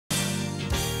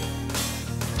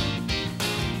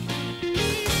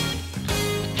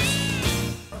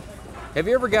Have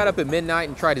you ever got up at midnight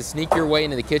and tried to sneak your way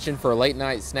into the kitchen for a late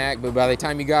night snack, but by the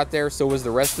time you got there, so was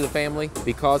the rest of the family?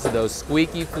 Because of those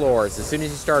squeaky floors. As soon as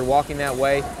you started walking that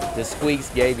way, the squeaks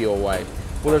gave you away.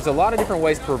 Well, there's a lot of different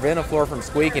ways to prevent a floor from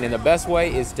squeaking, and the best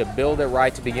way is to build it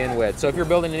right to begin with. So if you're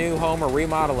building a new home or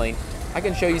remodeling, I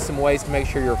can show you some ways to make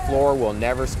sure your floor will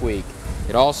never squeak.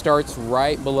 It all starts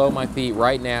right below my feet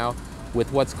right now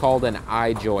with what's called an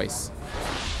I-joist.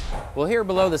 Well, here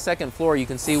below the second floor, you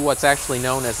can see what's actually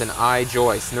known as an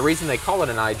I-joist. And the reason they call it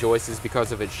an I-joist is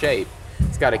because of its shape.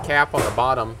 It's got a cap on the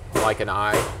bottom like an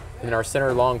I, and then our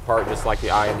center long part just like the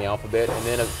I in the alphabet, and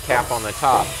then a cap on the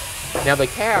top. Now the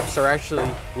caps are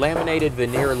actually laminated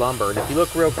veneer lumber, and if you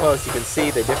look real close, you can see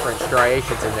the different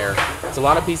striations in there. It's a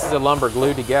lot of pieces of lumber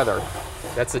glued together.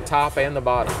 That's the top and the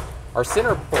bottom. Our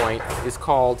center point is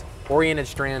called oriented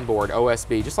strand board,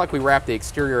 OSB, just like we wrap the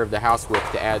exterior of the house with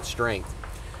to add strength.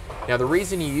 Now the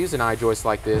reason you use an I-joist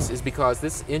like this is because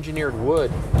this engineered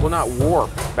wood will not warp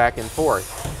back and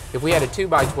forth. If we had a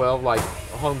 2x12 like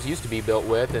homes used to be built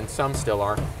with, and some still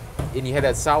are, and you had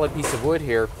that solid piece of wood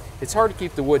here, it's hard to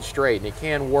keep the wood straight, and it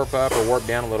can warp up or warp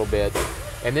down a little bit.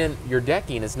 And then your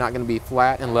decking is not going to be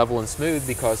flat and level and smooth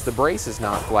because the brace is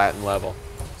not flat and level.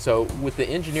 So with the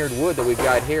engineered wood that we've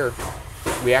got here,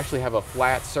 we actually have a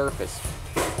flat surface.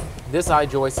 This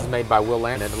I-joist is made by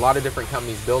Willand, and a lot of different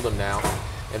companies build them now.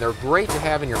 And they're great to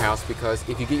have in your house because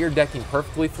if you get your decking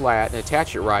perfectly flat and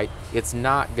attach it right, it's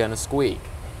not gonna squeak.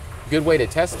 A good way to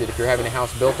test it if you're having a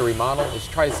house built or remodel is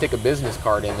try to stick a business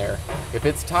card in there. If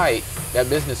it's tight, that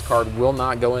business card will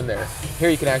not go in there. Here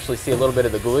you can actually see a little bit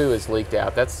of the glue is leaked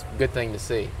out. That's a good thing to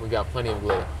see. We've got plenty of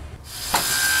glue.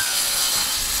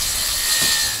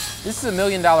 This is a $1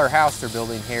 million house they're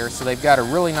building here, so they've got a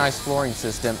really nice flooring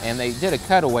system, and they did a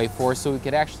cutaway for us so we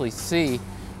could actually see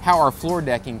how our floor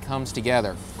decking comes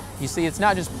together. You see, it's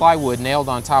not just plywood nailed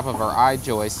on top of our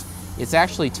I-joist, it's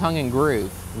actually tongue and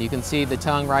groove. And you can see the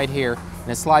tongue right here,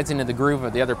 and it slides into the groove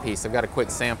of the other piece. I've got a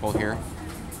quick sample here.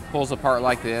 Pulls apart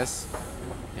like this,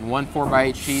 and one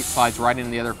 4x8 sheet slides right into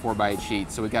the other 4x8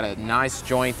 sheet. So we've got a nice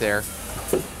joint there.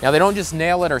 Now they don't just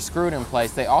nail it or screw it in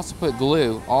place, they also put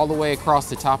glue all the way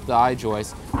across the top of the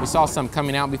I-joist. We saw some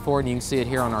coming out before, and you can see it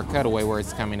here on our cutaway where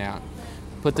it's coming out.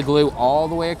 Put the glue all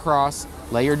the way across,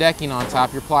 lay your decking on top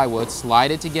of your plywood,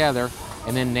 slide it together,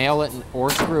 and then nail it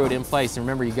or screw it in place. And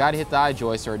remember, you gotta hit the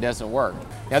I-joist or it doesn't work.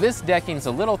 Now this decking's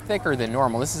a little thicker than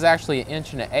normal. This is actually 1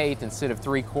 1/8 inches instead of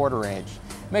 3/4 inch.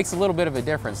 Makes a little bit of a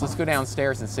difference. Let's go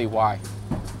downstairs and see why.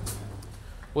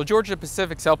 Well, Georgia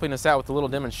Pacific's helping us out with a little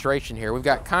demonstration here. We've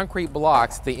got concrete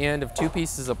blocks at the end of 2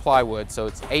 pieces of plywood, so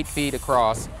it's 8 feet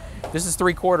across. This is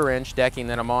 3/4 inch decking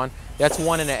that I'm on. That's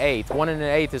 1 1/8. 1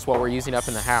 1/8 is what we're using up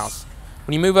in the house.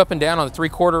 When you move up and down on the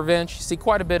 3/4 inch, you see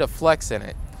quite a bit of flex in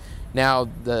it. Now,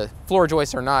 the floor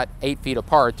joists are not 8 feet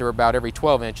apart. They're about every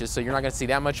 12 inches, so you're not gonna see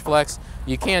that much flex.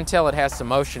 You can tell it has some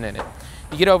motion in it.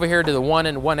 You get over here to the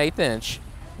 1 1/8 inch,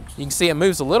 you can see it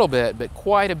moves a little bit, but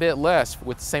quite a bit less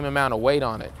with the same amount of weight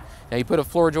on it. Now, you put a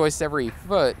floor joist every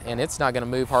foot, and it's not gonna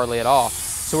move hardly at all.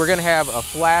 So we're gonna have a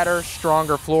flatter,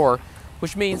 stronger floor,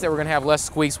 which means that we're gonna have less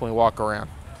squeaks when we walk around.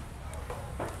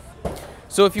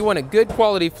 So if you want a good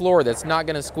quality floor that's not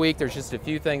gonna squeak, there's just a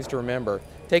few things to remember.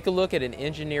 Take a look at an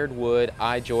engineered wood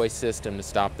I-joist system to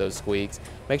stop those squeaks.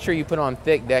 Make sure you put on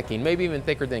thick decking, maybe even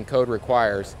thicker than code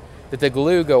requires. That the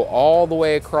glue go all the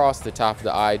way across the top of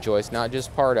the I-joist, not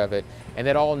just part of it, and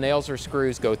that all nails or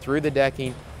screws go through the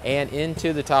decking and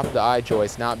into the top of the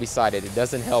I-joist, not beside it. It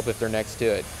doesn't help if they're next to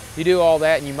it. You do all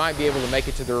that and you might be able to make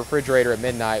it to the refrigerator at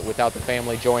midnight without the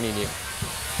family joining you.